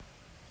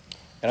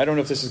And I don't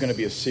know if this is going to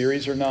be a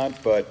series or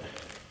not, but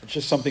it's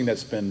just something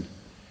that's been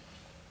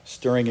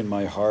stirring in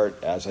my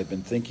heart as I've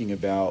been thinking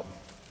about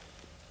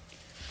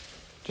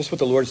just what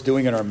the Lord's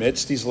doing in our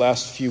midst these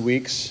last few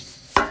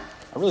weeks. I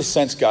really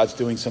sense God's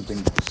doing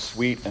something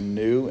sweet and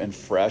new and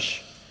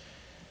fresh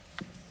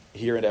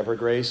here at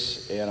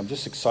Evergrace, and I'm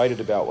just excited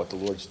about what the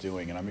Lord's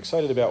doing, and I'm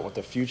excited about what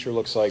the future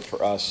looks like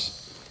for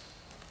us.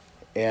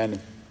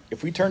 And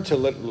if we turn to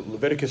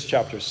Leviticus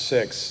chapter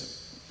 6,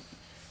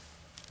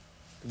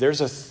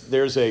 there's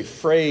a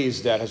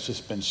phrase that has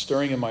just been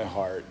stirring in my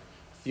heart,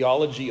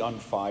 theology on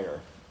fire.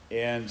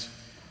 And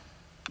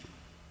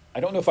I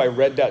don't know if I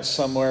read that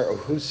somewhere or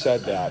who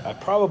said that. I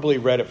probably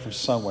read it from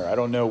somewhere. I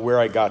don't know where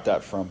I got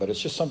that from, but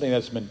it's just something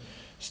that's been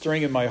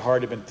stirring in my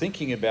heart. I've been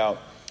thinking about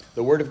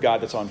the Word of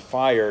God that's on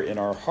fire in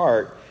our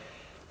heart.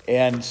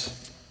 And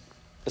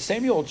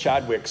Samuel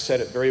Chadwick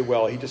said it very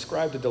well. He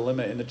described a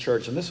dilemma in the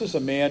church. And this was a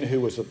man who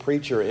was a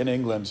preacher in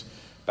England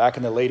back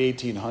in the late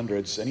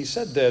 1800s. And he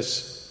said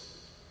this.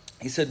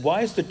 He said, "Why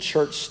does the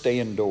church stay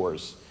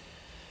indoors?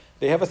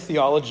 They have a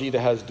theology that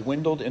has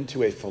dwindled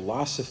into a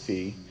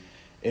philosophy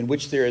in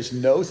which there is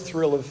no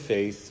thrill of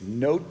faith,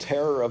 no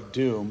terror of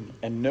doom,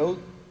 and no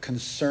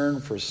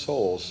concern for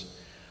souls.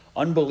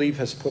 Unbelief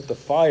has put the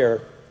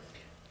fire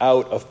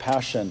out of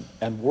passion,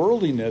 and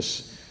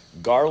worldliness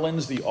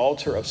garlands the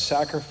altar of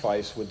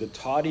sacrifice with the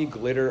tawdry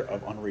glitter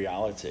of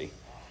unreality."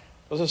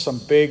 Those are some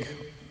big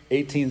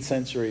 18th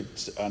century,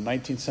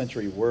 19th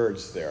century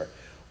words there.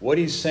 What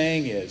he's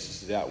saying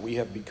is that we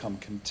have become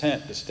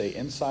content to stay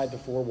inside the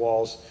four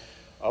walls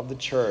of the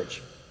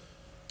church,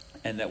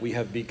 and that we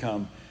have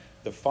become,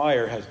 the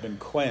fire has been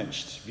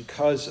quenched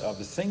because of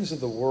the things of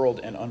the world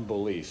and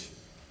unbelief.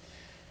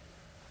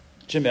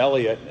 Jim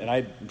Elliot, and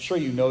I'm sure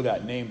you know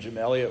that name, Jim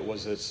Elliot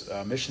was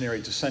a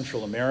missionary to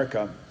Central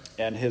America,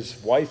 and his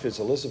wife is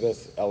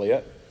Elizabeth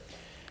Elliot,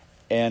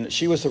 and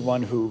she was the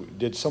one who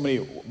did so many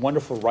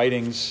wonderful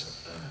writings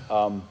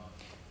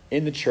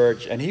in the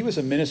church, and he was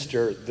a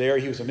minister there.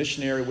 He was a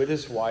missionary with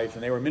his wife,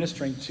 and they were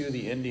ministering to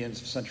the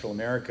Indians of Central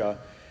America.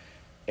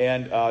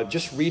 And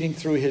just reading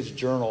through his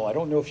journal, I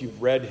don't know if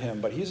you've read him,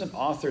 but he's an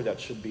author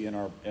that should be in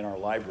our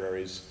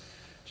libraries.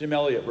 Jim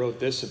Elliot wrote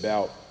this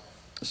about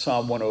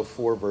Psalm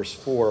 104, verse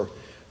 4,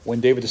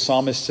 when David the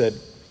psalmist said,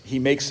 he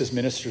makes his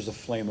ministers a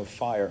flame of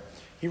fire.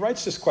 He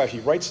writes this question.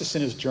 He writes this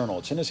in his journal.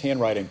 It's in his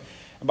handwriting.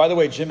 And by the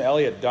way, Jim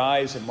Elliot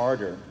dies a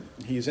martyr.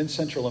 He's in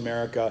Central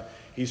America.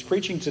 He's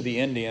preaching to the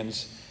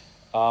Indians.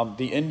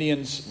 The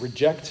Indians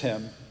reject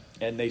him,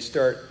 and they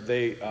start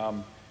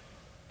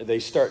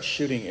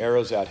shooting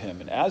arrows at him.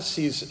 And as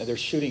they're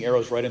shooting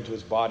arrows right into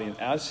his body, and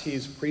as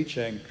he's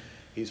preaching,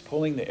 he's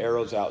pulling the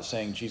arrows out,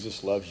 saying,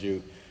 "Jesus loves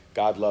you,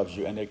 God loves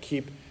you." And they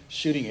keep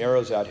shooting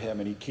arrows at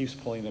him, and he keeps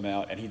pulling them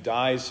out, and he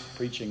dies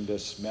preaching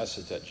this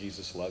message that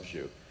Jesus loves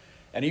you.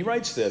 And he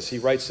writes this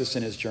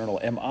in his journal,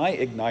 "Am I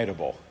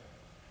ignitable?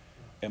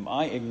 Am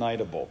I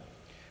ignitable?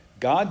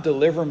 God,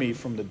 deliver me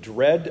from the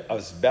dread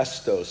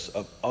asbestos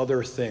of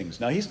other things."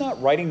 Now, he's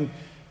not writing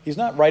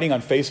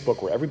on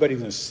Facebook where everybody's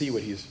going to see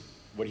what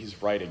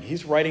he's writing.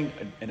 He's writing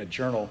in a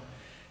journal,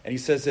 and he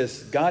says this,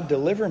 "God,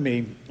 deliver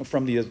me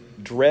from the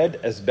dread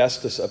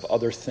asbestos of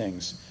other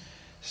things.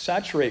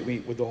 Saturate me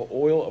with the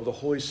oil of the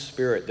Holy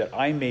Spirit that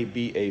I may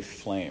be a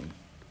flame."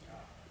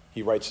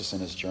 He writes this in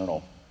his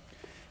journal.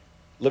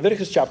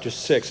 Leviticus chapter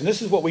 6, and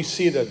this is what we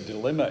see the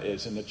dilemma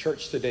is in the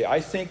church today. I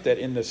think that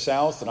in the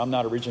South, and I'm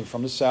not originally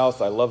from the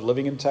South, I love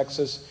living in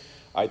Texas.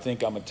 I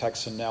think I'm a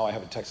Texan now. I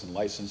have a Texan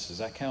license. Does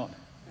that count?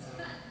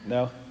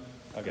 No?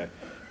 Okay.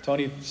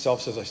 Tony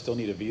Self says I still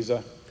need a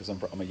visa because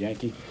I'm a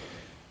Yankee.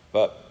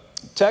 But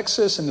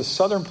Texas and the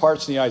southern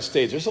parts of the United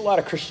States, there's a lot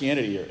of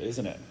Christianity here,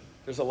 isn't it?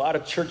 There's a lot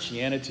of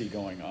churchianity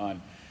going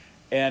on.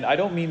 And I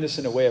don't mean this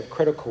in a way of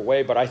critical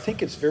way, but I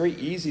think it's very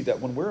easy that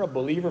when we're a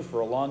believer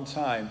for a long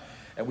time,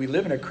 and we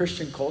live in a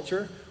Christian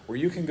culture where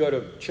you can go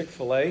to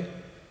Chick-fil-A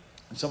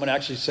and someone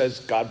actually says,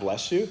 "God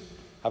bless you,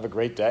 have a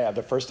great day."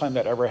 The first time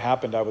that ever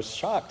happened, I was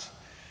shocked.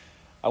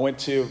 I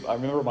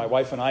remember my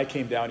wife and I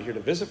came down here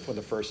to visit for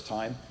the first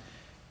time,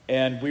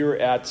 and we were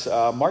at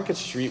Market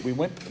Street. We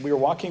were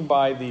walking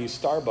by the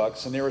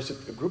Starbucks, and there was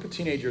a group of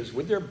teenagers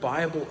with their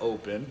Bible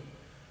open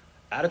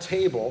at a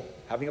table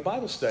having a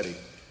Bible study.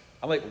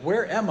 I'm like,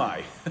 where am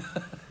I?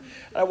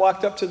 And I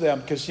walked up to them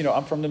because,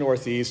 I'm from the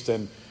Northeast,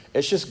 and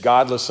it's just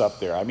godless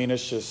up there. I mean,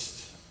 it's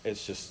just,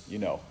 it's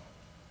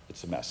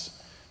a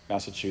mess.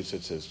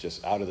 Massachusetts is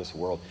just out of this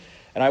world.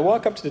 And I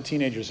walk up to the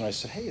teenagers and I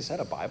said, "Hey, is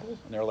that a Bible?"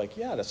 And they're like,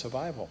 "Yeah, that's a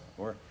Bible."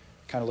 Or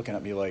kind of looking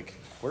at me like,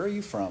 "Where are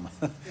you from?"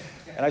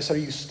 And I said, "Are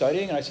you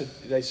studying?" And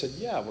they said,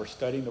 "Yeah, we're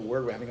studying the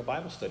Word. We're having a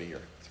Bible study here."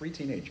 3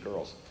 teenage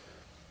girls.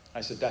 I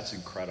said, "That's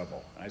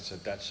incredible." And I said,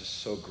 "That's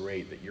just so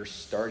great that you're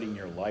starting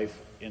your life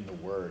in the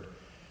Word."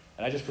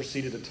 And I just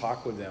proceeded to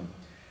talk with them.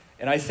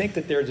 And I think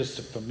that there's just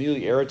a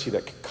familiarity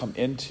that can come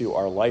into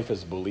our life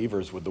as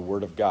believers with the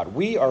Word of God.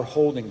 We are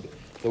holding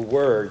the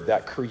Word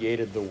that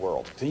created the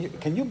world.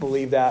 Can you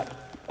believe that?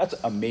 That's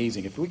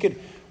amazing. If we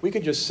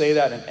could just say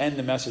that and end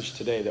the message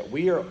today, that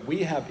we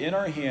have in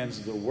our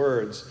hands the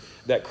words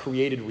that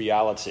created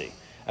reality.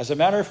 As a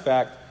matter of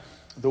fact,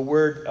 the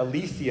word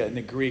aletheia in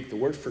the Greek, the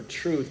word for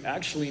truth,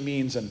 actually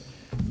means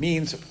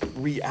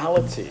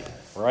reality,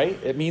 right?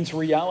 It means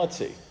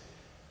reality.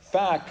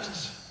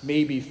 Facts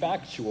may be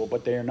factual,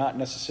 but they are not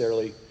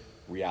necessarily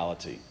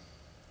reality.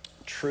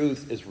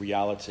 Truth is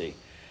reality.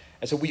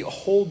 And so we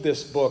hold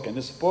this book, and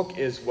this book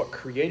is what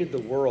created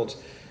the worlds.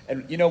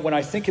 And, when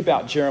I think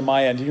about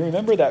Jeremiah, and do you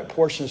remember that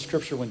portion of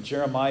Scripture when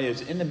Jeremiah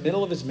is in the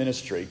middle of his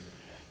ministry?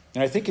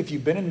 And I think if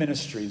you've been in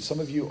ministry, and some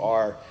of you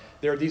are,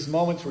 there are these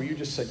moments where you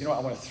just said, I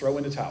want to throw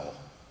in the towel.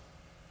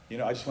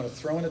 I just want to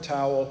throw in the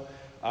towel.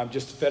 I'm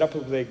just fed up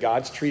with the way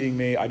God's treating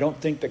me. I don't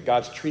think that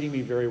God's treating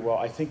me very well.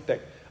 I think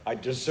that I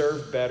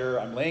deserve better.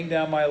 I'm laying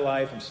down my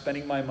life. I'm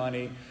spending my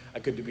money. I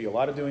could be a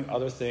lot of doing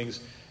other things.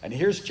 And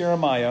here's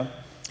Jeremiah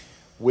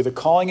with a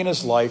calling in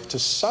his life to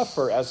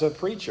suffer as a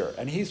preacher.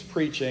 And he's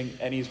preaching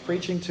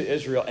to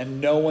Israel, and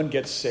no one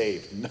gets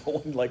saved. No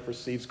one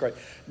receives Christ.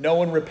 No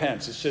one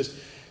repents. It's just,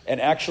 and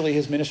actually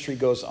his ministry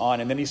goes on,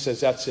 and then he says,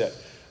 that's it.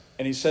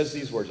 And he says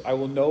these words, I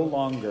will no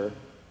longer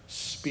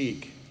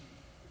speak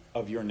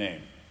of your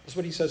name. That's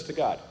what he says to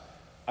God.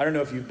 I don't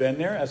know if you've been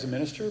there as a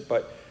minister,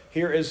 but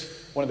here is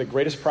one of the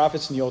greatest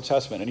prophets in the Old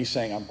Testament, and he's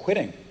saying, I'm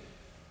quitting.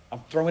 I'm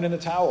throwing in the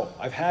towel.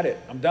 I've had it.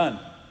 I'm done.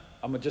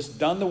 I'm just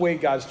done the way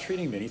God's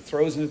treating me. And he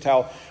throws in the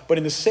towel. But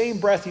in the same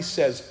breath, he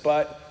says,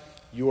 but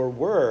your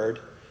word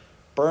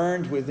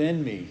burned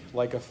within me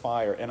like a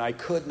fire, and I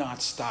could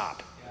not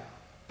stop. Yeah.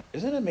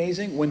 Isn't it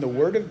amazing when the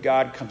word of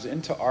God comes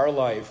into our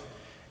life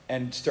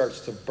and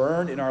starts to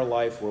burn in our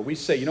life, where we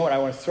say, you know what, I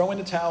want to throw in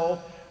the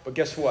towel, but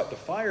guess what? The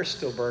fire's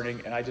still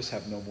burning, and I just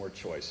have no more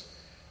choice.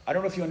 I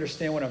don't know if you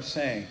understand what I'm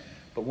saying,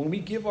 but when we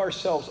give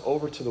ourselves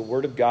over to the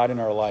word of God in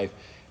our life,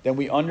 then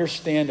we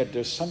understand that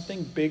there's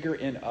something bigger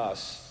in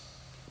us,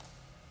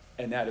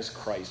 and that is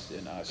Christ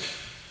in us.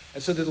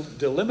 And so the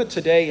dilemma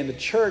today in the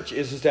church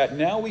is that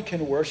now we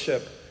can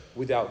worship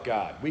without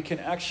God. We can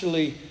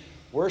actually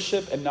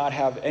worship and not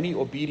have any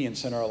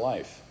obedience in our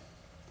life.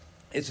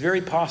 It's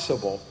very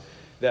possible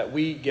that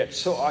we get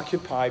so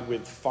occupied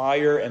with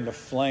fire and the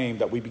flame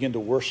that we begin to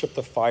worship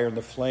the fire and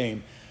the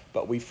flame,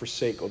 but we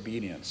forsake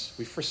obedience.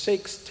 We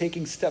forsake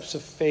taking steps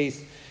of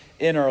faith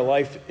in our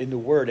life in the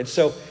Word. And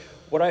so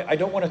I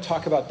don't want to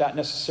talk about that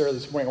necessarily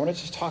this morning. I want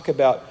to just talk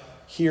about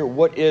here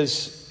what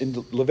is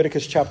in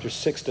Leviticus chapter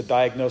 6, the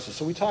diagnosis.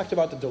 So we talked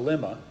about the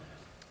dilemma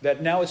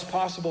that now it's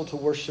possible to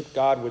worship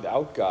God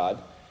without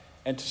God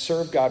and to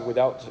serve God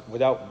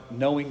without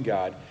knowing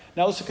God.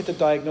 Now let's look at the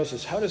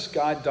diagnosis. How does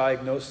God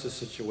diagnose the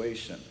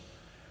situation?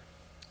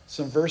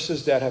 Some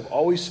verses that have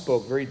always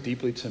spoke very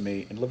deeply to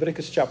me. In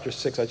Leviticus chapter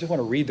 6, I just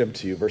want to read them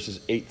to you, verses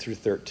 8 through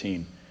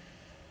 13.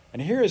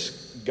 And here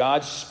is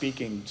God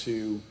speaking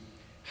to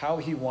how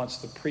he wants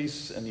the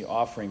priests and the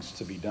offerings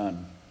to be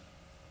done.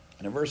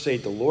 And in verse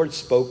 8, the Lord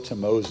spoke to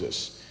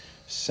Moses,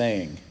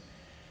 saying,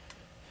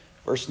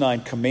 verse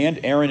 9, command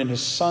Aaron and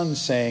his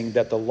sons, saying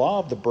that the law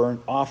of the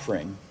burnt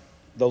offering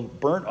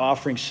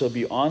shall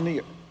be on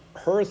the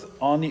hearth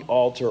on the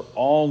altar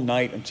all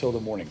night until the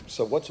morning.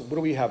 So what do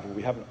we have?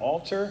 We have an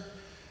altar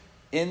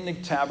in the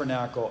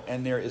tabernacle,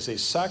 and there is a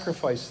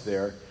sacrifice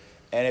there,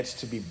 and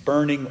it's to be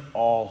burning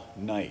all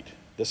night.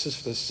 This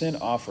is the sin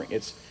offering.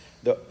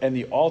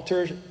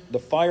 The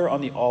fire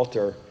on the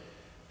altar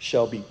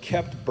shall be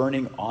kept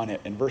burning on it.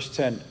 In verse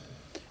 10,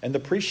 and the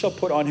priest shall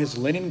put on his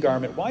linen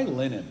garment. Why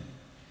linen?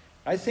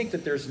 I think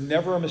that there's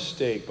never a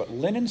mistake, but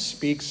linen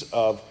speaks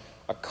of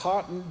a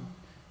cotton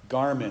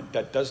garment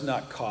that does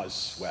not cause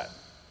sweat.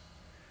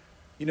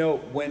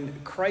 When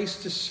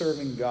Christ is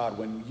serving God,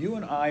 when you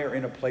and I are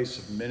in a place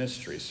of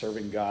ministry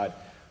serving God,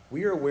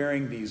 we are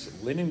wearing these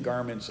linen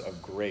garments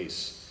of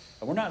grace.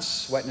 And we're not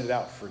sweating it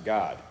out for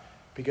God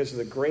because of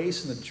the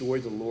grace and the joy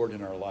of the Lord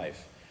in our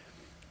life.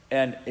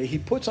 And he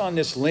puts on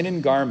this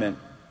linen garment,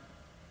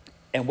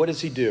 and what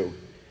does he do?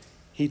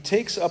 He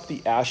takes up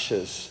the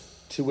ashes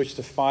to which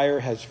the fire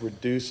has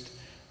reduced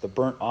the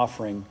burnt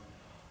offering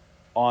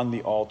on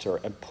the altar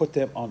and put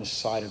them on the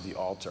side of the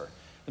altar.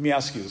 Let me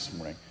ask you this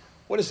morning,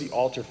 what is the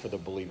altar for the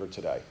believer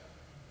today?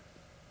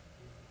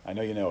 I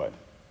know you know it.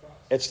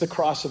 It's the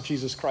cross of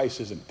Jesus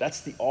Christ, isn't it?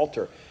 That's the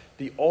altar,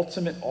 the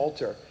ultimate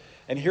altar.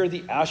 And here are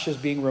the ashes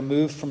being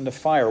removed from the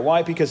fire.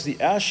 Why? Because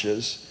the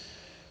ashes,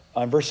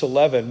 on verse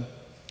 11,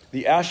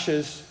 the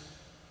ashes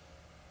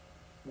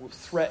will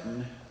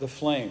threaten the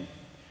flame.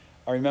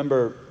 I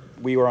remember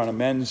we were on a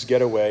men's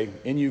getaway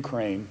in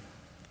Ukraine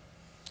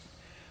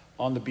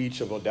on the beach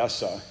of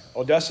Odessa.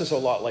 Odessa's a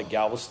lot like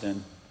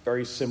Galveston,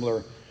 very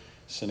similar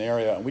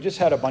scenario. And we just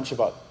had a bunch of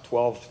about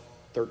 12,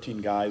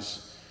 13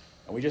 guys.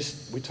 And we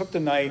took the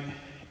night,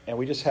 and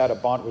we just had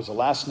it was the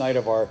last night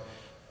of our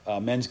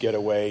men's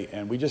getaway,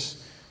 and we just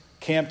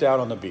camped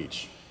out on the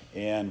beach.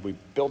 And we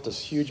built this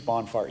huge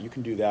bonfire. You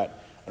can do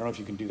that. I don't know if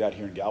you can do that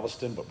here in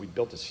Galveston, but we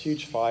built this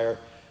huge fire,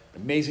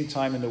 an amazing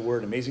time in the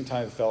Word, amazing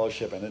time of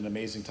fellowship, and an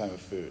amazing time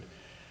of food.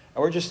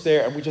 And we're just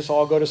there, and we just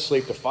all go to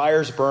sleep. The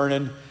fire's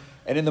burning.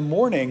 And in the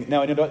morning,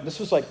 now this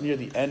was like near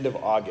the end of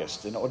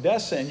August. In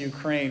Odessa in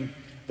Ukraine,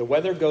 the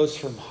weather goes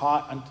from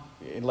hot,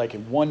 in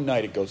one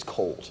night it goes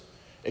cold.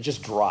 It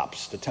just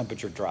drops. The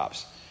temperature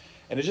drops.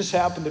 And it just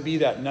happened to be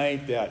that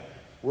night that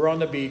we're on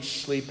the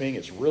beach sleeping.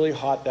 It's really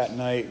hot that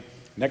night.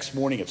 Next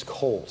morning, it's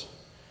cold.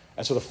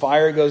 And so the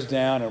fire goes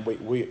down, and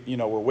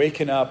we're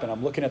waking up, and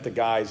I'm looking at the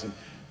guys, and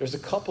there's a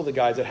couple of the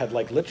guys that had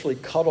like literally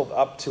cuddled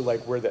up to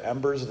like where the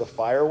embers of the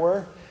fire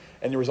were,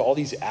 and there was all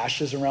these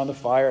ashes around the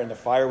fire, and the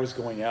fire was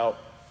going out.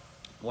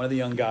 One of the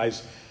young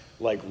guys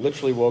like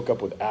literally woke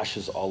up with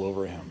ashes all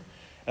over him.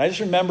 And I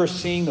just remember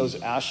seeing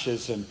those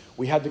ashes, and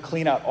we had to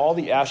clean out all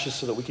the ashes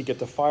so that we could get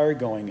the fire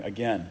going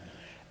again.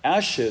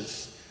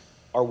 Ashes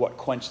are what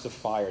quench the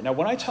fire. Now,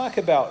 when I talk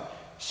about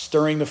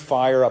stirring the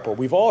fire up, or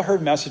we've all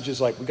heard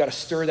messages like, we got to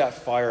stir that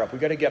fire up. We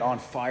got to get on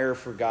fire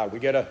for God. We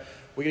got to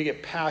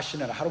get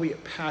passionate. How do we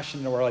get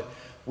passionate in our life?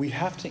 We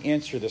have to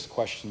answer this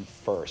question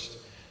first,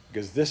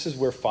 because this is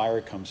where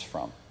fire comes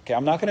from. Okay,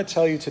 I'm not going to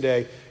tell you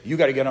today, you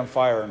got to get on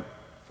fire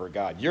for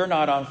God. You're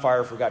not on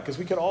fire for God, because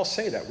we could all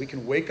say that. We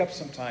can wake up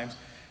sometimes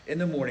in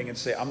the morning and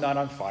say, I'm not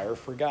on fire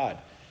for God.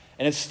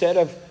 And instead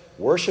of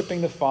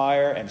worshiping the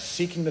fire and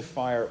seeking the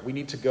fire, we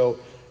need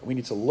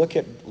to look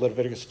at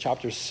Leviticus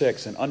chapter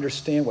 6 and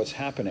understand what's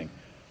happening.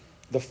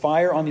 The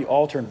fire on the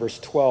altar in verse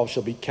 12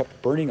 shall be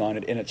kept burning on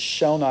it, and it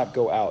shall not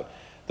go out.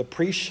 The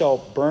priest shall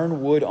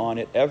burn wood on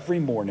it every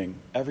morning.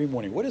 Every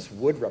morning. What does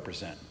wood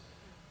represent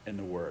in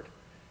the word?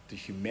 The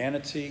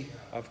humanity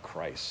of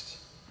Christ.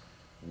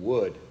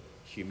 Wood,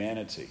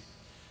 humanity.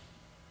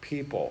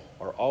 People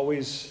are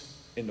always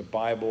in the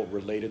Bible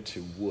related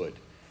to wood.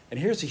 And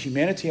here's the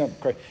humanity of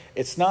Christ.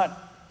 It's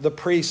not the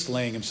priest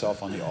laying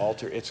himself on the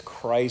altar. It's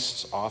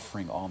Christ's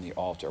offering on the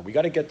altar. We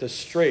got to get this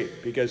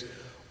straight, because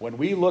when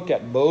we look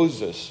at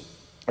Moses,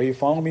 are you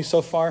following me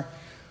so far?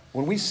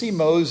 When we see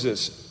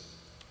Moses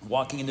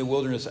walking in the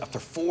wilderness after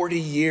 40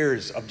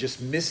 years of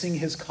just missing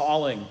his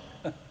calling,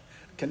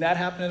 can that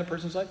happen in a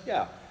person's life?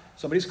 Yeah.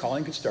 Somebody's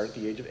calling could start at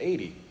the age of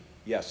 80.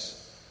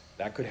 Yes,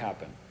 that could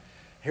happen.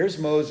 Here's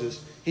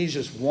Moses. He's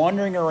just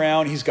wandering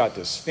around. He's got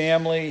this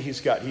family.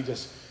 He's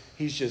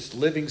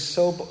living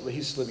so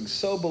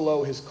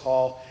below his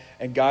call,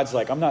 and God's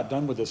like, I'm not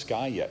done with this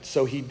guy yet.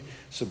 So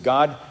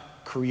God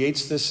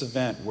creates this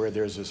event where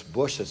there's this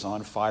bush that's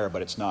on fire,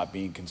 but it's not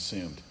being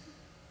consumed.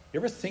 You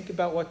ever think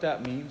about what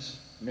that means?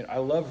 I mean, I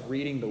love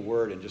reading the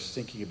word and just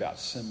thinking about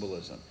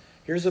symbolism.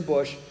 Here's a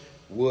bush,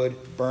 wood,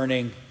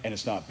 burning, and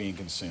it's not being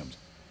consumed.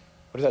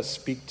 What does that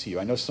speak to you?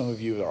 I know some of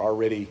you are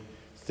already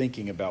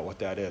thinking about what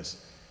that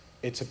is.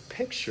 It's a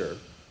picture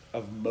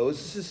of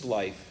Moses'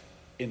 life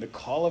in the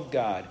call of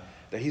God,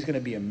 that he's going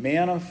to be a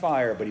man on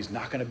fire, but he's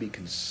not going to be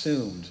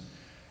consumed,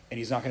 and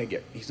he's not going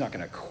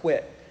to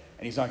quit,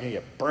 and he's not going to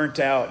get burnt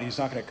out, and he's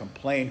not going to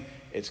complain.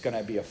 It's going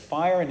to be a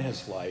fire in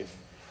his life.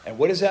 And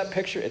what is that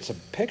picture? It's a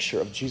picture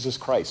of Jesus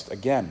Christ.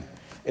 Again,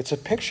 it's a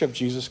picture of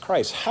Jesus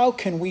Christ. How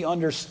can we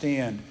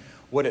understand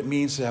what it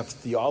means to have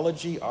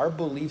theology, our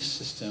belief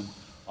system,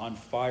 on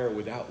fire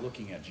without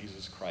looking at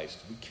Jesus Christ?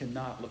 We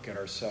cannot look at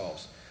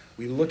ourselves.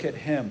 We look at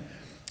him.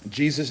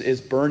 Jesus is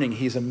burning.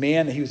 He was a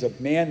man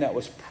that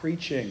was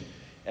preaching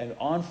and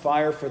on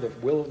fire for the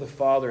will of the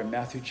Father in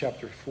Matthew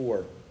chapter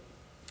 4.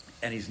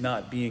 And he's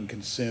not being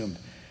consumed.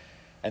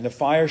 And the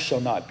fire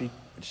shall not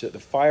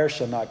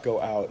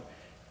go out,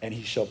 and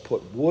he shall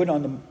put wood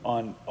on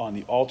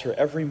the altar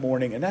every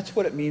morning. And that's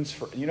what it means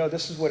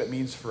this is what it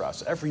means for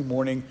us. Every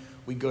morning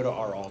we go to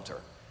our altar.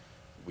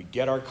 We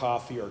get our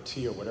coffee or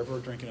tea or whatever we're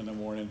drinking in the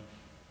morning,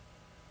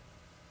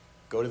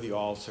 go to the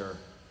altar,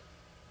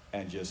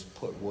 and just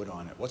put wood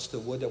on it. What's the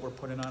wood that we're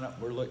putting on it?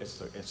 It's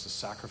the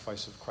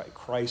sacrifice of Christ.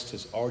 Christ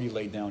has already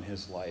laid down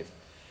his life,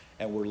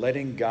 and we're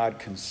letting God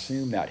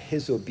consume that,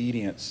 his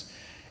obedience.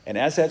 And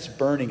as that's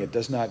burning, it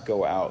does not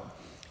go out.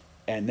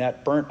 And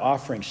that burnt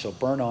offering shall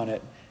burn on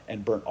it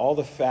and burn all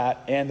the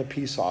fat and the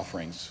peace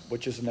offerings,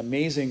 which is an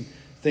amazing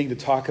thing to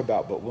talk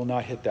about, but we'll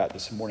not hit that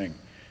this morning.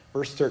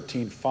 Verse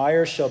 13,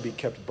 fire shall be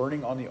kept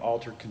burning on the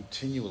altar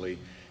continually.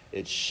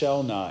 It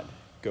shall not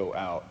go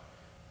out.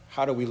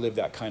 How do we live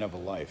that kind of a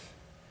life?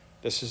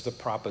 This is the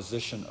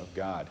proposition of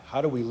God.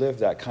 How do we live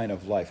that kind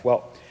of life?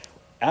 Well,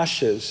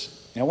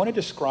 ashes, and I want to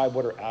describe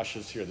what are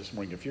ashes here this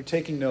morning. If you're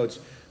taking notes,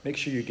 make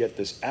sure you get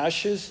this.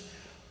 Ashes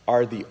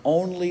are the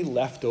only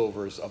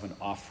leftovers of an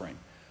offering.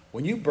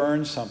 When you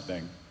burn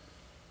something,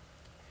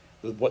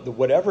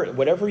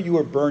 whatever you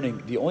are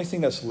burning, the only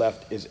thing that's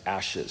left is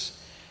ashes.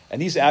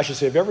 And these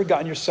ashes, have you ever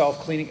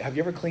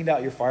cleaned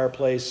out your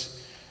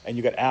fireplace and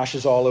you got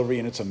ashes all over you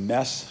and it's a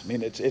mess? I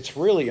mean, it's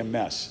really a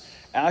mess.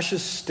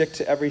 Ashes stick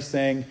to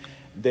everything.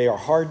 They are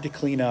hard to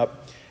clean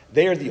up.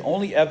 They are the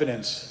only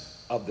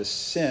evidence of the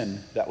sin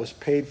that was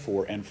paid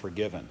for and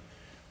forgiven.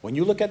 When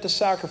you look at the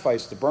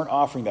sacrifice, the burnt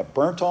offering that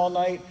burnt all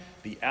night,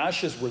 the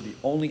ashes were the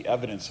only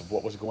evidence of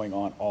what was going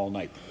on all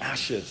night.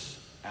 Ashes,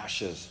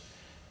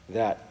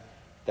 that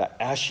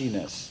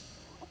ashiness.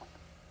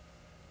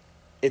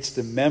 It's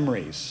the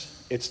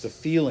memories, it's the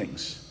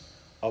feelings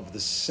of the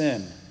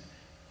sin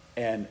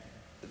and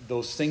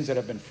those things that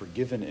have been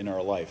forgiven in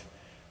our life.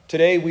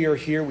 Today we are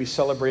here, we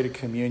celebrated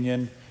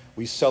communion,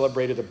 we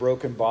celebrated the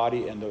broken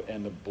body and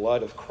the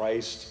blood of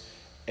Christ,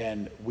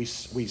 And we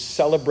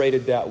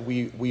celebrated that.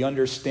 We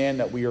understand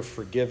that we are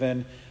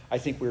forgiven. I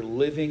think we're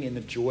living in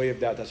the joy of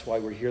that. That's why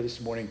we're here this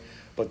morning.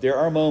 But there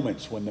are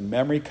moments when the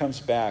memory comes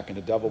back and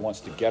the devil wants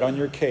to get on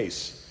your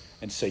case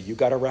and say, you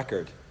got a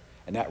record.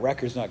 And that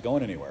record's not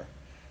going anywhere.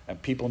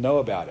 And people know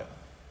about it.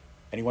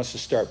 And he wants to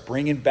start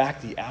bringing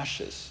back the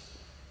ashes.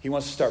 He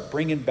wants to start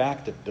bringing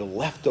back the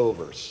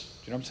leftovers.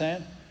 Do you know what I'm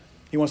saying?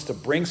 He wants to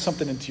bring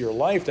something into your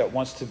life that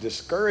wants to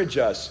discourage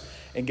us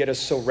and get us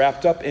so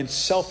wrapped up in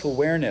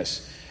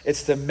self-awareness.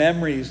 It's the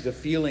memories, the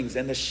feelings,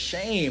 and the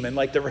shame, and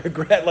like the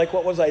regret, like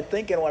what was I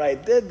thinking when I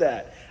did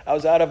that? I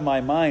was out of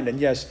my mind. And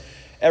yes,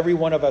 every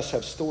one of us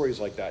have stories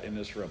like that in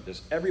this room.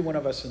 There's every one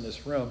of us in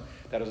this room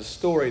that has a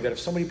story that if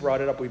somebody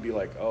brought it up, we'd be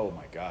like, oh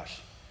my gosh,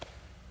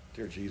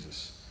 dear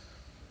Jesus.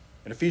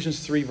 In Ephesians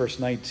 3, verse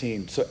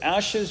 19. So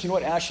ashes, you know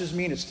what ashes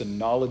mean? It's the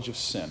knowledge of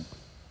sin.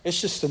 It's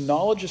just the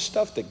knowledge of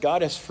stuff that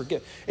God has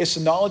forgiven. It's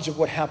the knowledge of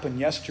what happened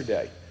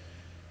yesterday.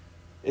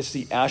 It's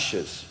the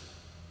ashes.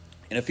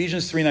 In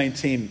Ephesians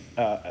 3:19,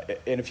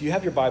 and if you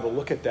have your Bible,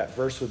 look at that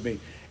verse with me.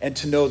 And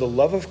to know the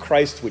love of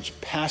Christ which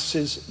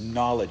passes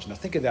knowledge. Now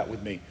think of that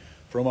with me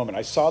for a moment.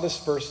 I saw this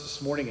verse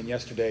this morning and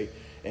yesterday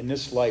in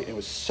this light. And it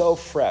was so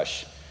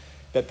fresh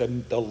that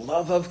the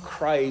love of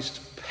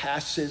Christ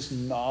passes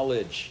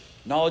knowledge.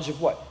 Knowledge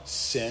of what?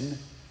 Sin.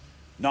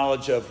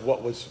 Knowledge of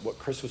what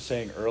Chris was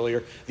saying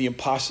earlier, the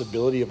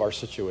impossibility of our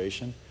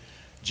situation.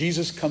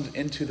 Jesus comes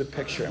into the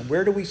picture. And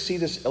where do we see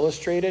this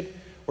illustrated?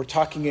 We're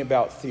talking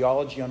about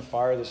theology on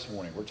fire this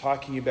morning. We're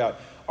talking about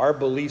our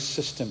belief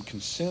system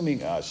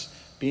consuming us,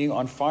 being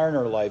on fire in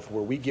our life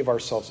where we give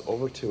ourselves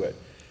over to it.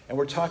 And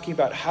we're talking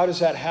about how does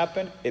that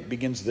happen? It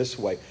begins this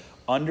way.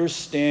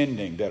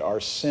 Understanding that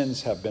our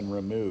sins have been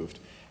removed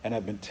and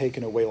have been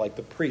taken away, like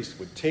the priest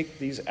would take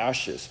these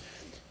ashes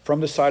from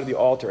the side of the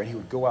altar and he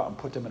would go out and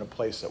put them in a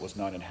place that was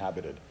not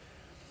inhabited.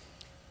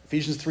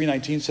 Ephesians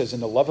 3:19 says,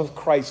 and the love of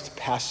Christ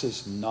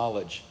passes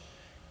knowledge.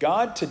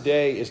 God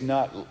today is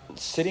not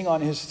sitting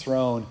on his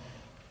throne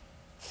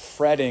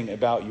fretting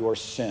about your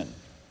sin.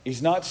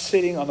 He's not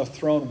sitting on the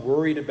throne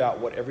worried about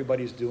what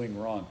everybody's doing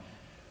wrong.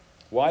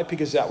 Why?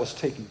 Because that was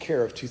taken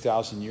care of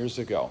 2,000 years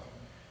ago.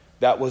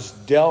 That was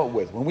dealt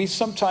with. When we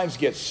sometimes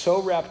get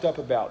so wrapped up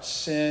about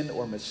sin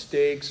or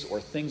mistakes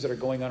or things that are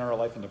going on in our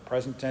life in the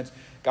present tense,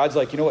 God's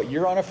like, you know what?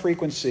 You're on a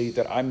frequency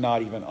that I'm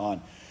not even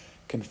on.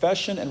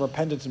 Confession and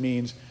repentance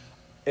means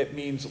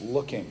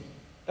looking.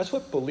 That's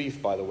what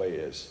belief, by the way,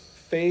 is.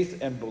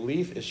 Faith and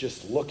belief is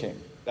just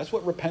looking. That's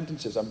what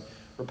repentance is.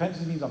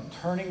 Repentance means I'm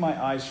turning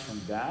my eyes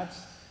from that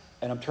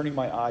and I'm turning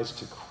my eyes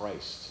to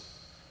Christ.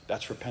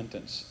 That's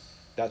repentance.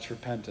 That's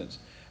repentance.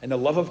 And the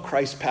love of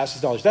Christ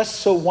passes knowledge. That's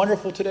so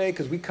wonderful today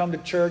because we come to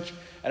church,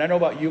 and I know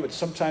about you, but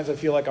sometimes I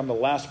feel like I'm the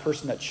last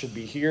person that should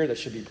be here, that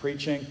should be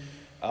preaching.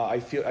 I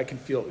can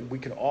feel we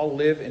can all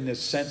live in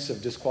this sense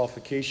of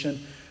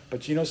disqualification.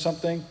 But you know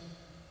something?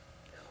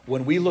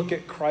 When we look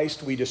at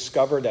Christ, we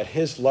discover that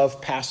his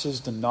love passes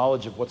the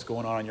knowledge of what's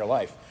going on in your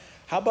life.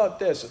 How about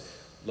this?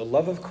 The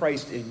love of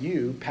Christ in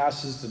you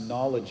passes the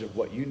knowledge of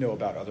what you know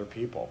about other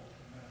people.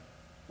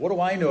 What do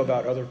I know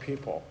about other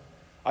people?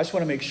 I just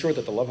want to make sure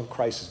that the love of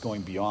Christ is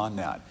going beyond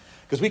that.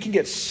 Because we can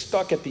get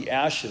stuck at the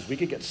ashes. We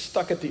can get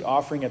stuck at the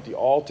offering at the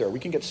altar. We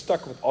can get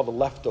stuck with all the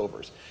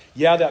leftovers.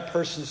 Yeah, that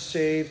person's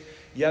saved.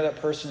 Yeah, that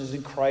person is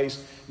in Christ.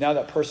 Now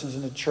that person's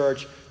in the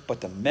church. But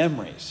the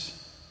memories,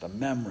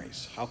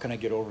 how can I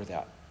get over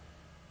that?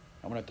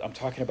 I'm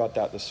talking about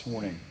that this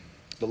morning.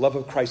 The love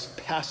of Christ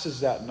passes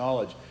that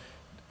knowledge.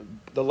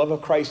 The love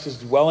of Christ is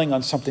dwelling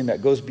on something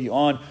that goes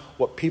beyond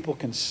what people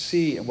can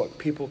see and what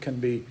people can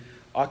be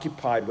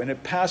occupied. When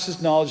it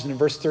passes knowledge, in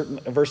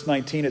verse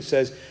 19 it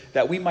says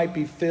that we might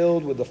be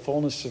filled with the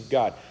fullness of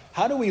God.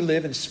 How do we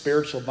live in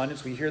spiritual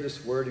abundance? We hear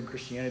this word in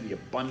Christianity,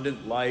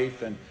 abundant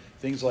life and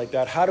things like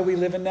that. How do we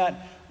live in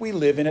that? We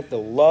live in it, the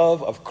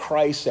love of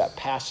Christ that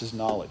passes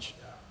knowledge.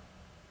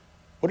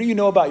 What do you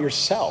know about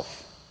yourself?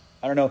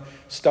 I don't know,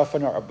 stuff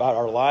about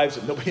our lives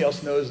that nobody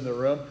else knows in the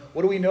room.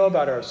 What do we know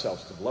about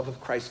ourselves? The love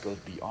of Christ goes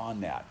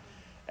beyond that.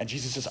 And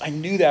Jesus says, I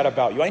knew that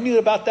about you. I knew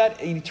about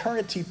that in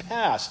eternity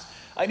past.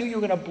 I knew you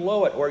were going to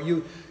blow it.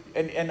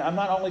 And I'm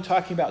not only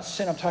talking about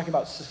sin, I'm talking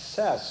about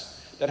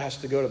success that has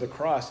to go to the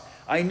cross.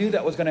 I knew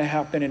that was going to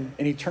happen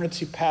in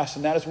eternity past.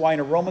 And that is why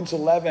in Romans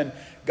 11,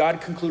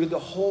 God concluded the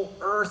whole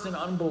earth in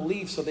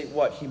unbelief so that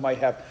what? He might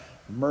have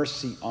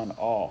mercy on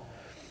all.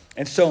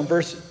 And so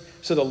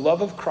so the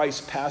love of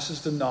Christ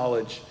passes the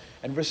knowledge.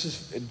 And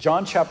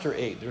John chapter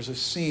 8, there's a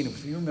scene,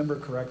 if you remember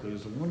correctly,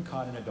 there's a woman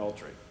caught in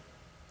adultery.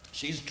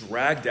 She's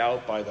dragged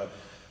out by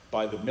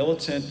the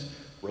militant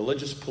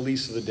religious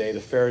police of the day, the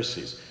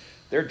Pharisees.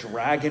 They're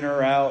dragging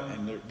her out,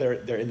 and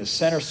they're in the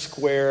center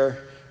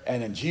square,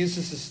 and then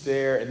Jesus is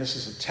there, and this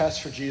is a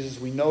test for Jesus.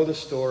 We know the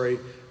story.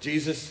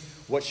 Jesus,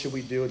 what should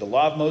we do? The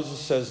law of Moses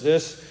says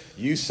this.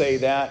 You say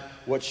that.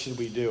 What should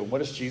we do? And what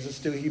does Jesus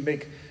do?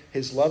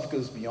 His love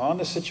goes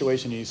beyond the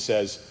situation. He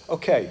says,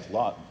 okay,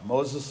 law of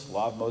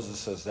Moses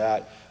says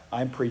that.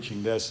 I'm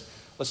preaching this.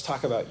 Let's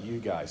talk about you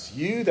guys.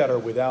 You that are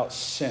without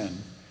sin,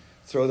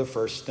 throw the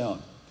first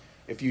stone.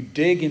 If you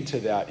dig into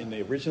that in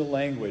the original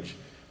language,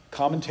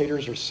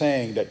 commentators are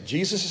saying that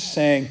Jesus is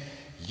saying,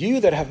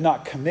 you that have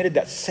not committed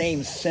that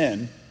same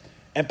sin,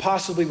 and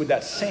possibly with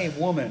that same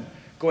woman,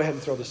 go ahead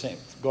and throw the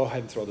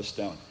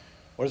stone.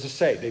 What does it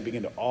say? They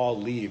begin to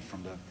all leave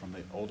from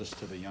the oldest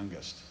to the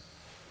youngest.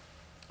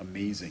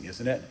 Amazing,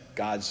 isn't it?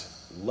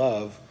 God's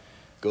love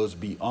goes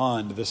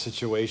beyond the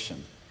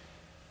situation.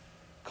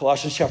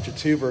 Colossians chapter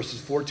 2, verses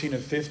 14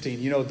 and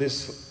 15.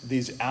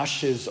 These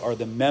ashes are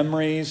the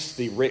memories,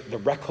 the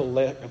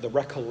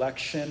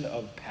recollection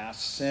of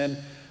past sin,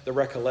 the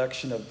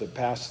recollection of the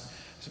past.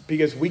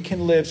 Because we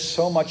can live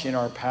so much in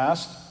our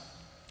past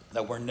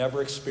that we're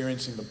never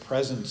experiencing the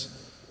presence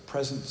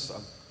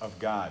of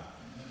God.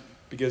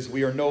 Because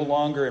we are no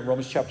longer, in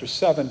Romans chapter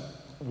 7,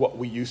 what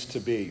we used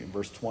to be, in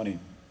verse 20.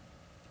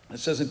 It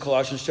says in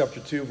Colossians chapter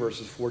 2,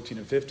 verses 14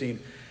 and 15,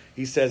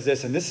 he says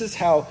this, and this is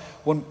how,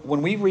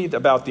 when we read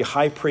about the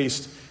high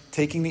priest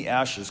taking the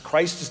ashes,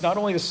 Christ is not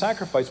only the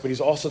sacrifice, but he's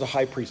also the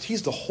high priest.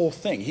 He's the whole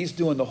thing. He's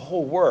doing the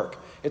whole work.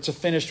 It's a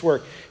finished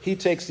work. He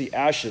takes the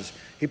ashes.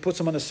 He puts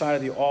them on the side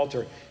of the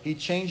altar. He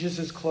changes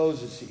his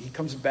clothes. He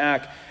comes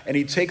back, and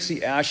he takes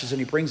the ashes, and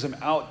he brings them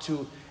out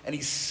to, and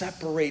he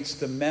separates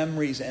the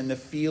memories and the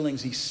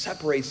feelings. He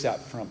separates that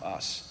from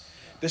us.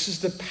 This is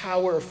the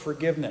power of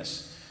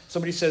forgiveness.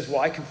 Somebody says,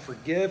 well, I can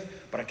forgive,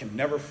 but I can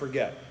never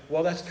forget.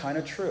 Well, that's kind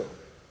of true.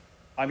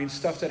 I mean,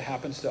 stuff that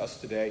happens to us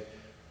today,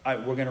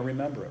 we're going to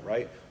remember it,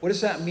 right? What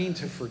does that mean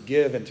to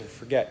forgive and to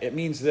forget? It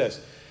means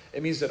this.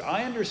 It means that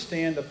I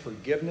understand the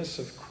forgiveness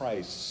of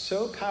Christ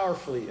so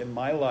powerfully in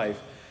my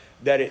life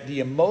that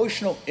the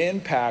emotional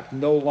impact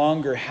no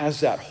longer has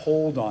that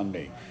hold on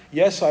me.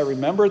 Yes, I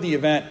remember the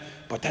event,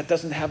 but that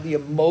doesn't have the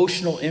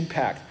emotional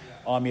impact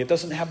on me. It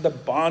doesn't have the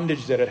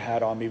bondage that it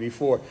had on me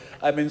before.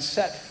 I've been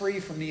set free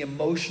from the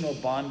emotional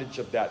bondage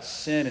of that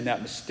sin and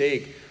that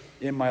mistake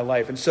in my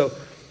life. And so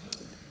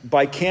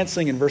by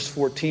canceling in verse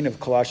 14 of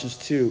Colossians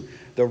 2,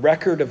 the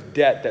record of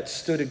debt that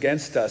stood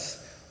against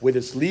us with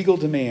its legal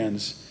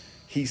demands,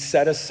 he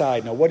set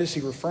aside. Now, what is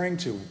he referring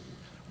to?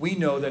 We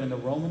know that in the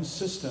Roman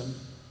system,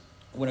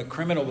 when a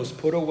criminal was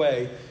put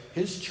away,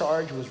 his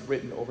charge was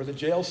written over the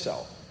jail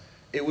cell.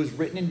 It was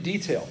written in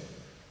detail.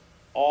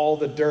 All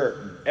the dirt,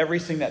 and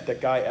everything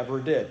that guy ever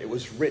did. It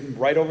was written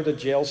right over the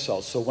jail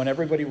cell. So when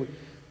everybody would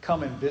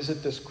come and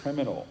visit this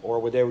criminal, or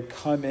when they would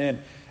come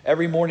in,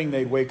 every morning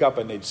they'd wake up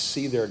and they'd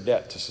see their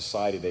debt to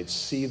society. They'd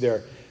see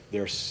their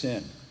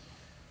sin.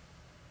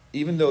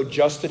 Even though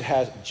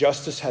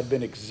justice had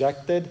been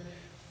exacted,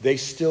 they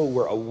still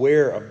were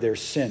aware of their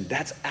sin.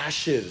 That's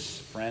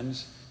ashes,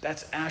 friends.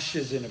 That's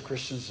ashes in a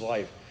Christian's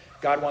life.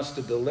 God wants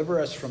to deliver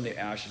us from the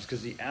ashes,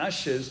 because the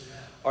ashes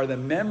are the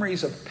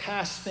memories of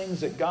past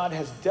things that God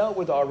has dealt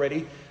with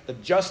already. The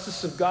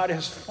justice of God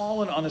has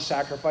fallen on the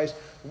sacrifice.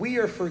 We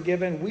are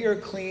forgiven. We are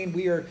clean.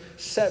 We are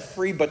set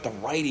free. But the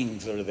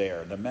writings are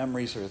there. The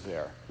memories are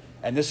there.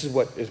 And this is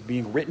what is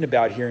being written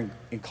about here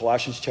in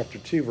Colossians chapter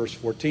 2, verse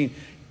 14.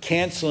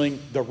 Canceling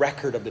the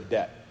record of the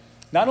debt.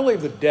 Not only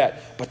of the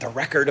debt, but the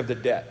record of the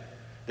debt.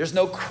 There's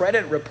no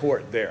credit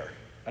report there.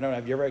 I don't know,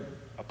 have you ever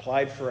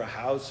applied for a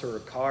house or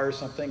a car or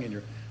something and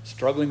you're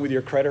struggling with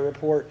your credit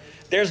report?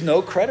 There's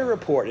no credit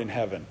report in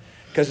heaven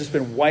because it's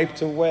been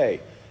wiped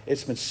away.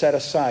 It's been set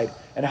aside.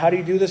 And how do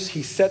you do this?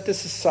 He set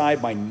this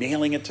aside by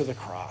nailing it to the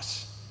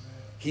cross.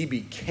 He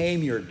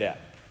became your debt.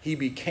 He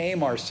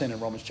became our sin in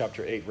Romans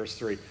chapter 8, verse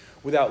 3,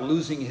 without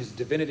losing his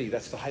divinity.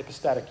 That's the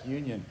hypostatic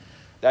union.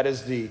 That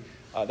is the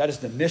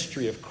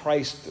mystery of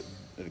Christ,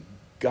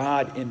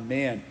 God in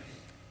man.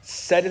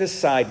 Set it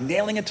aside,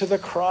 nailing it to the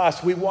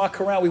cross. We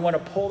walk around, we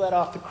want to pull that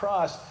off the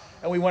cross,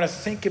 and we want to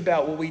think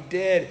about what we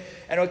did.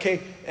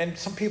 And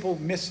some people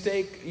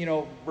mistake,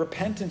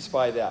 repentance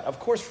by that. Of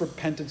course,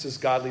 repentance is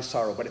godly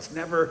sorrow, but it's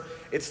never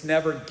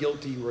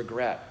guilty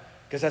regret,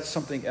 because that's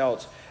something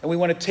else. And we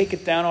want to take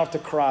it down off the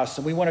cross,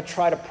 and we want to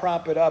try to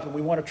prop it up, and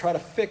we want to try to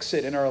fix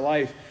it in our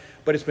life,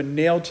 but it's been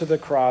nailed to the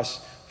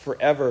cross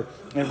forever.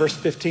 And in verse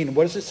 15,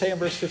 what does it say in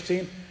verse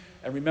 15?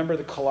 And remember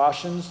the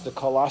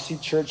Colossae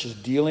church is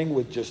dealing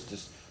with just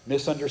this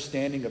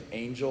misunderstanding of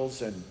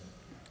angels, and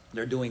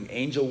they're doing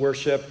angel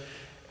worship,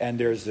 and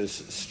there's this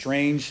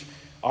strange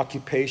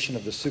occupation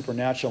of the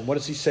supernatural. And what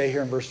does he say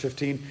here in verse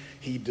 15?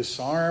 He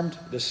disarmed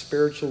the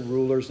spiritual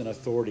rulers and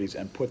authorities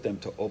and put them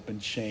to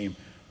open shame,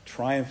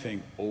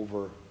 triumphing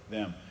over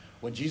them.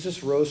 When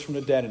Jesus rose from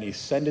the dead and he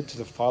ascended to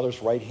the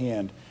Father's right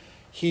hand,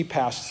 he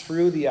passed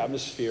through the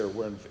atmosphere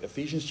where in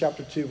Ephesians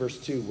chapter 2, verse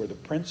 2, where the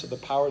prince of the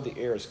power of the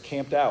air is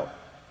camped out.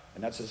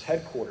 And that's his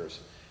headquarters.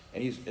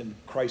 And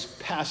Christ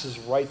passes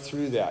right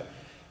through that.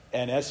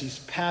 And as he's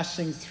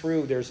passing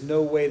through, there's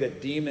no way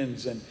that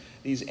demons and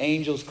these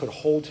angels could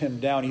hold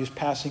him down. He's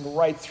passing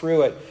right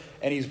through it.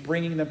 And he's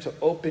bringing them to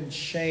open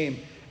shame.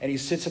 And he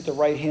sits at the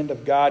right hand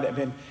of God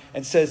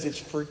and says it's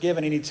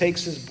forgiven. And he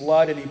takes his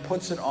blood and he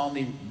puts it on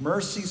the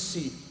mercy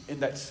seat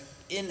that's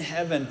in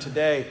heaven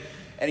today.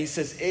 And he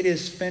says, it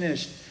is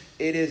finished.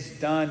 It is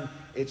done.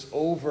 It's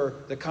over.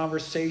 The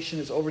conversation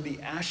is over. The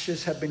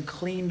ashes have been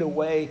cleaned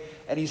away.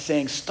 And he's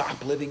saying,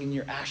 stop living in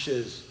your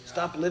ashes.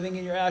 Stop living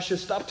in your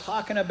ashes. Stop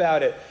talking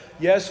about it.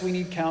 Yes, we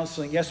need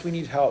counseling. Yes, we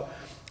need help.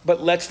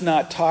 But let's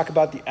not talk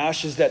about the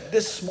ashes that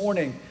this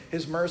morning,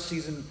 his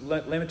mercies in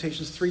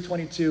Lamentations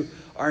 3:22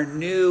 are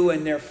new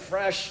and they're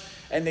fresh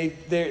and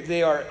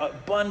they are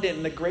abundant,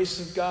 and the grace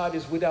of God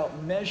is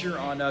without measure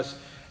on us,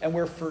 and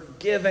we're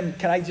forgiven.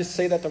 Can I just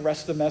say that the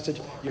rest of the message?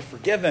 You're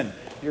forgiven.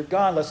 You're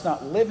gone. Let's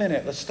not live in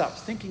it. Let's stop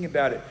thinking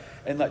about it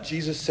and let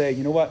Jesus say,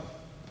 you know what?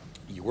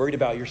 You worried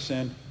about your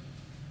sin?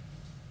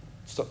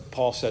 So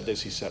Paul said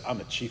this. He said, I'm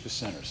the chief of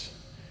sinners.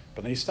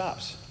 But then he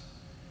stops.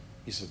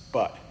 He says,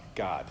 but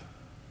God.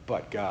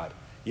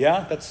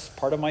 Yeah, that's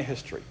part of my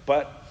history.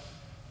 But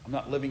I'm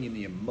not living in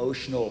the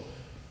emotional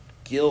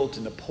guilt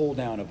and the pull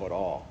down of it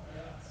all.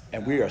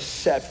 And we are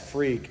set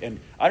free. And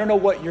I don't know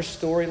what your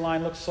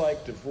storyline looks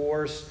like,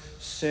 divorce,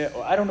 sin.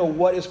 I don't know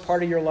what is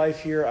part of your life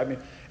here. I mean,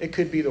 it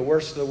could be the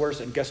worst of the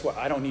worst. And guess what?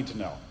 I don't need to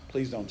know.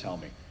 Please don't tell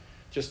me.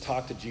 Just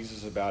talk to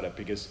Jesus about it,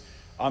 because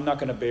I'm not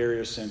going to bear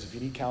your sins. If you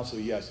need counsel,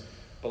 yes.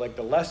 But like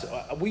the lesson,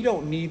 we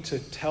don't need to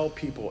tell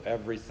people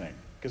everything,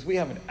 because we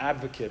have an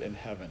advocate in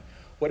heaven.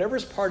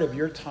 Whatever's part of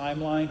your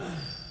timeline,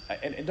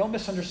 and don't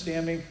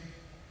misunderstand me.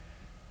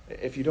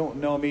 If you don't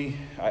know me,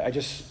 I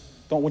just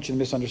don't want you to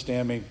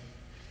misunderstand me.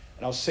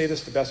 And I'll say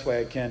this the best way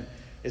I can,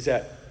 is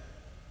that,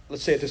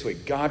 let's say it this way,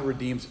 God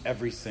redeems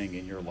everything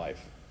in your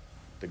life,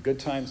 the good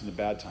times and the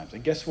bad times.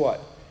 And guess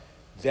what?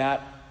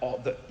 That,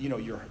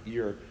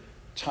 your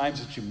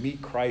times that you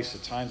meet Christ, the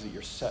times that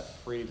you're set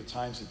free, the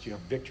times that you have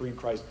victory in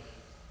Christ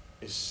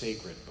is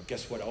sacred. But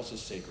guess what else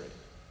is sacred?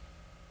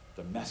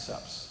 The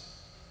mess-ups.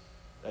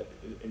 What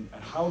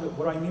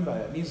do I mean by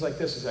that? It means like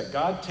this, is that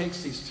God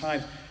takes these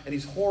times and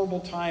these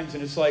horrible times,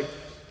 and it's like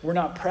we're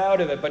not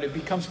proud of it, but it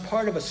becomes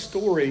part of a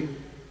story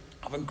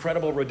of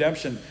incredible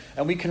redemption.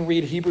 And we can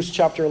read Hebrews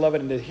chapter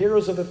 11 and the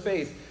heroes of the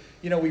faith.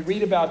 We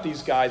read about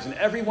these guys, and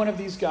every one of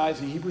these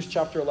guys in Hebrews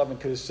chapter 11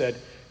 could have said,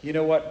 you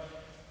know what?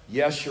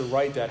 Yes, you're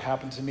right, that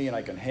happened to me, and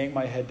I can hang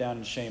my head down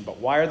in shame. But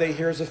why are they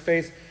heroes of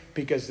faith?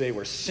 Because they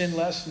were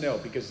sinless? No,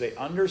 because they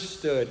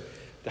understood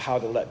how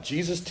to let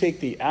Jesus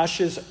take the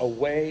ashes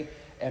away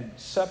and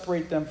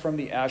separate them from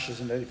the ashes,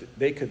 and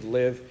they could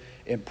live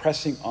in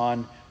pressing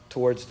on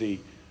towards the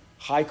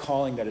high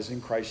calling that is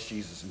in Christ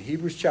Jesus. In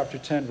Hebrews chapter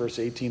 10, verse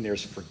 18,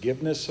 there's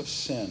forgiveness of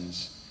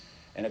sins.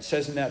 And it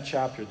says in that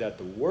chapter that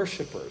the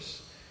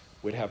worshipers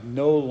would have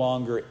no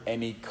longer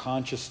any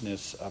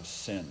consciousness of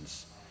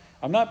sins.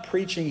 I'm not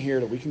preaching here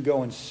that we can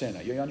go and sin.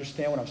 You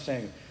understand what I'm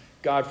saying?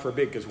 God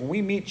forbid, because when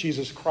we meet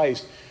Jesus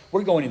Christ,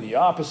 we're going in the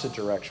opposite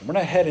direction. We're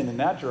not heading in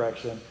that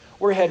direction.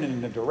 We're heading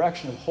in the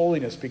direction of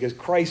holiness, because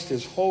Christ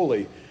is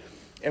holy.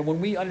 And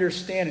when we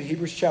understand in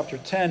Hebrews chapter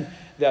 10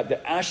 that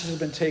the ashes have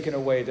been taken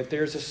away, that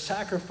there's a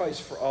sacrifice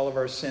for all of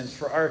our sins,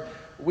 for our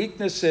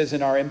weaknesses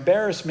and our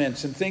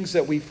embarrassments and things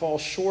that we fall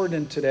short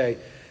in today,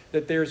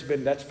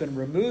 that's been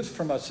removed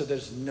from us, so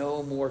there's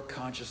no more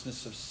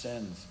consciousness of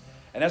sins.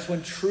 And that's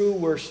when true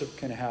worship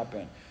can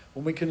happen.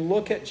 When we can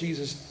look at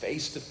Jesus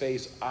face to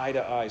face, eye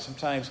to eye.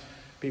 Sometimes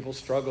people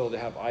struggle to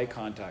have eye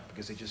contact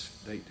because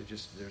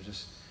they're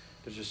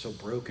just so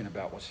broken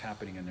about what's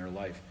happening in their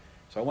life.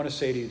 So I want to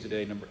say to you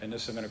today, and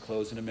this I'm going to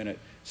close in a minute,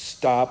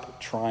 stop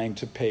trying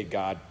to pay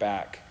God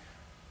back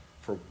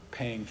for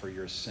paying for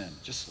your sin.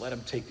 Just let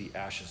him take the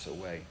ashes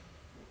away.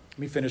 Let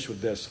me finish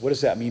with this. What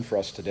does that mean for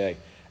us today?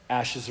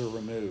 Ashes are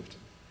removed.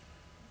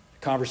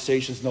 The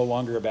conversation's no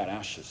longer about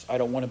ashes. I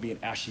don't want to be an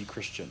ashy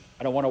Christian.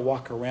 I don't want to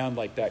walk around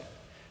like that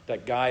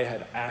guy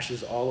had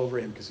ashes all over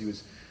him because he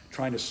was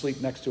trying to sleep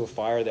next to a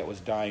fire that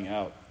was dying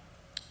out.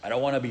 I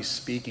don't want to be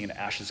speaking and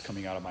ashes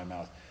coming out of my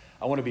mouth.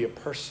 I want to be a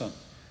person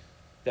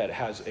that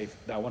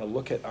I want to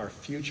look at our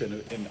future.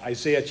 In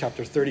Isaiah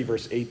chapter 30,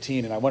 verse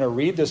 18, and I want to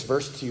read this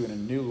verse to you in a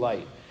new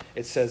light.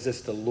 It says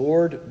this: the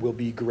Lord will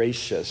be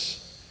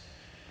gracious.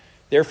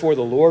 Therefore,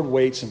 the Lord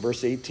waits, in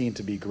verse 18,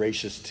 to be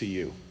gracious to you.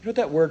 You know what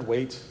that word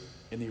wait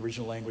in the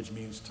original language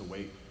means? To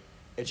wait.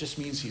 It just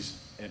means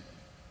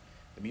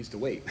it means to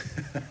wait.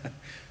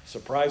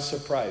 Surprise,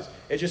 surprise.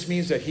 It just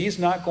means that he's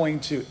not going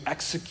to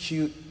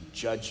execute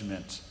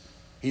judgment.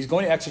 He's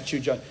going to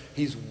execute judgment.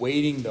 He's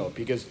waiting, though,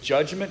 because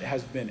judgment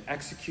has been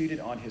executed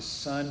on his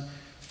son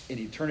in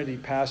eternity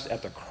past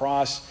at the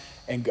cross,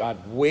 and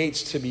God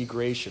waits to be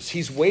gracious.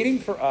 He's waiting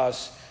for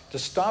us to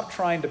stop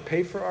trying to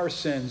pay for our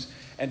sins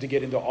and to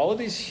get into all of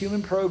these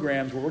human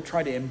programs where we're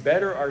trying to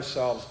embetter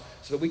ourselves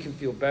so that we can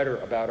feel better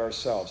about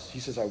ourselves. He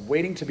says, I'm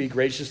waiting to be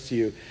gracious to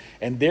you,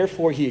 and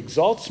therefore he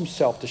exalts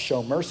himself to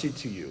show mercy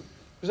to you.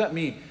 What does that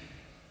mean?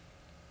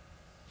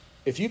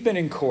 If you've been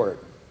in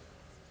court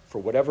for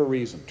whatever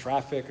reason,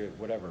 traffic or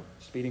whatever,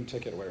 speeding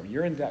ticket or whatever,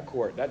 you're in that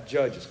court, that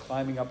judge is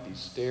climbing up these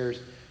stairs,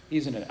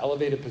 he's in an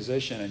elevated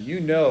position, and you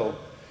know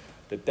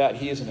that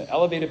he is in an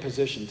elevated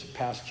position to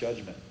pass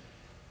judgment.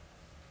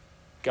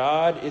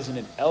 God is in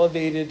an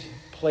elevated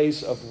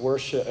place of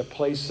worship, a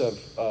place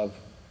of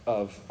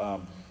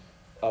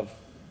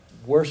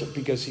worship,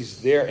 because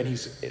he's there, and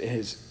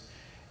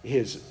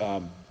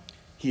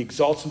He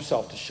exalts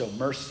himself to show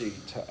mercy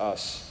to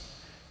us.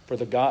 For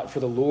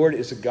the Lord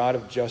is a God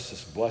of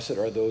justice. Blessed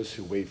are those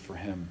who wait for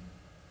him.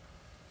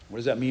 What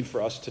does that mean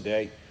for us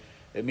today?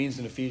 It means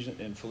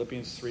in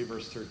Philippians 3,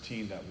 verse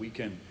 13, that we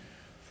can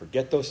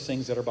forget those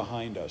things that are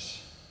behind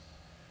us.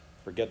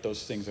 Forget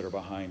those things that are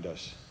behind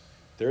us.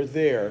 They're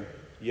there.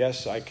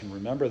 Yes, I can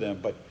remember them,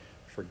 but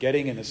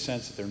forgetting in the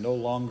sense that they're no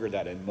longer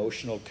that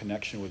emotional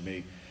connection with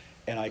me,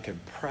 and I can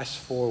press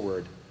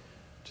forward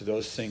to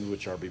those things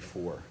which are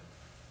before.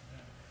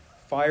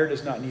 Fire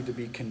does not need to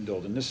be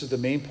kindled, and this is the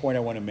main point I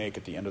want to make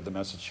at the end of the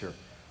message here.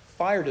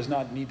 Fire does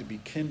not need to be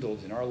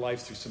kindled in our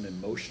life through some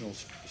emotional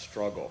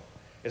struggle.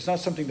 It's not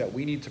something that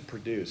we need to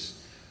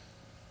produce.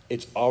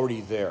 It's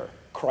already there.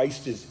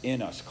 Christ is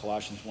in us,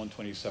 Colossians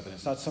 1:27.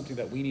 It's not something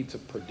that we need to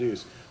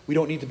produce. We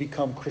don't need to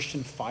become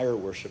Christian fire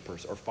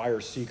worshipers or fire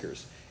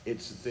seekers.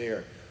 It's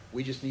there.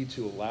 We just need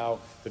to allow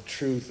the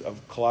truth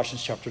of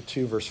Colossians chapter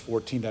 2, verse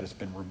 14, that it's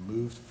been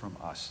removed from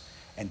us,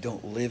 and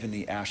don't live in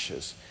the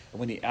ashes. And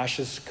when the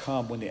ashes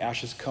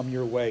come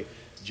your way,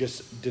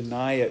 just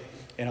deny it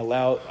and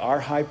allow our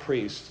high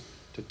priest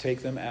to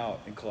take them out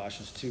in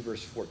Colossians 2,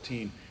 verse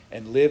 14,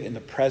 and live in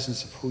the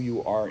presence of who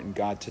you are in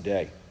God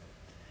today.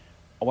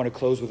 I want to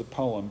close with a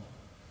poem.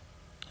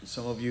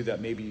 Some of you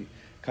that may be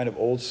kind of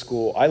old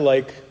school, I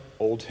like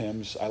old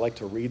hymns. I like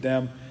to read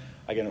them.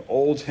 I get an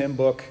old hymn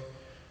book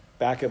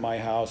back at my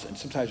house, and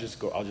sometimes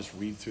I'll just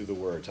read through the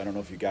words. I don't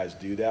know if you guys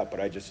do that, but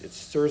it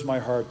stirs my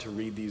heart to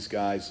read these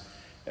guys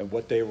and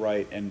what they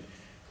write. And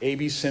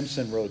A.B.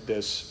 Simpson wrote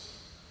this.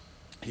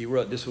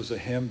 This was a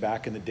hymn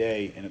back in the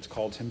day, and it's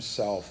called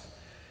Himself.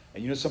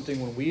 And you know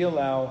something? When we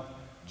allow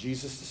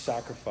Jesus the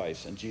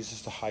sacrifice and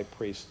Jesus the high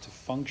priest to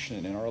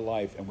function in our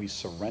life, and we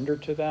surrender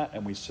to that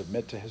and we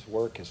submit to his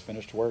work, his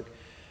finished work,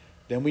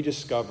 then we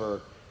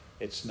discover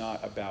it's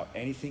not about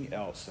anything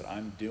else that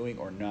I'm doing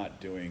or not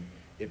doing.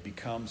 It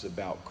becomes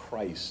about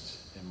Christ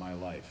in my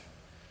life.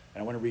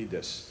 And I want to read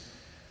this.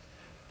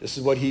 This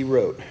is what he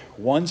wrote.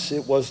 Once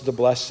it was the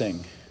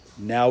blessing,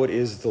 now it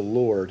is the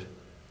Lord.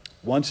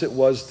 Once it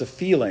was the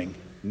feeling,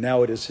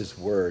 now it is his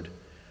word.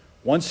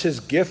 Once his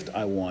gift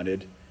I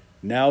wanted,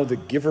 now the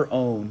giver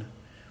own.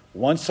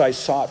 Once I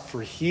sought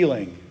for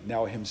healing,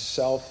 now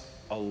himself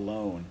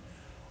alone.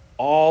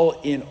 All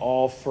in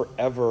all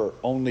forever,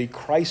 only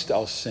Christ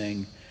I'll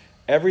sing.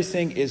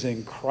 Everything is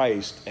in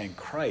Christ, and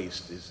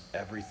Christ is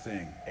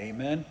everything.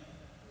 Amen?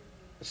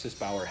 Let's just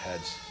bow our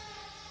heads.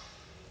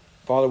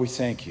 Father, we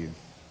thank you.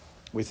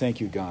 We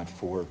thank you, God,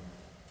 for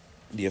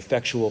the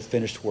effectual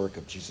finished work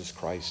of Jesus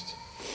Christ.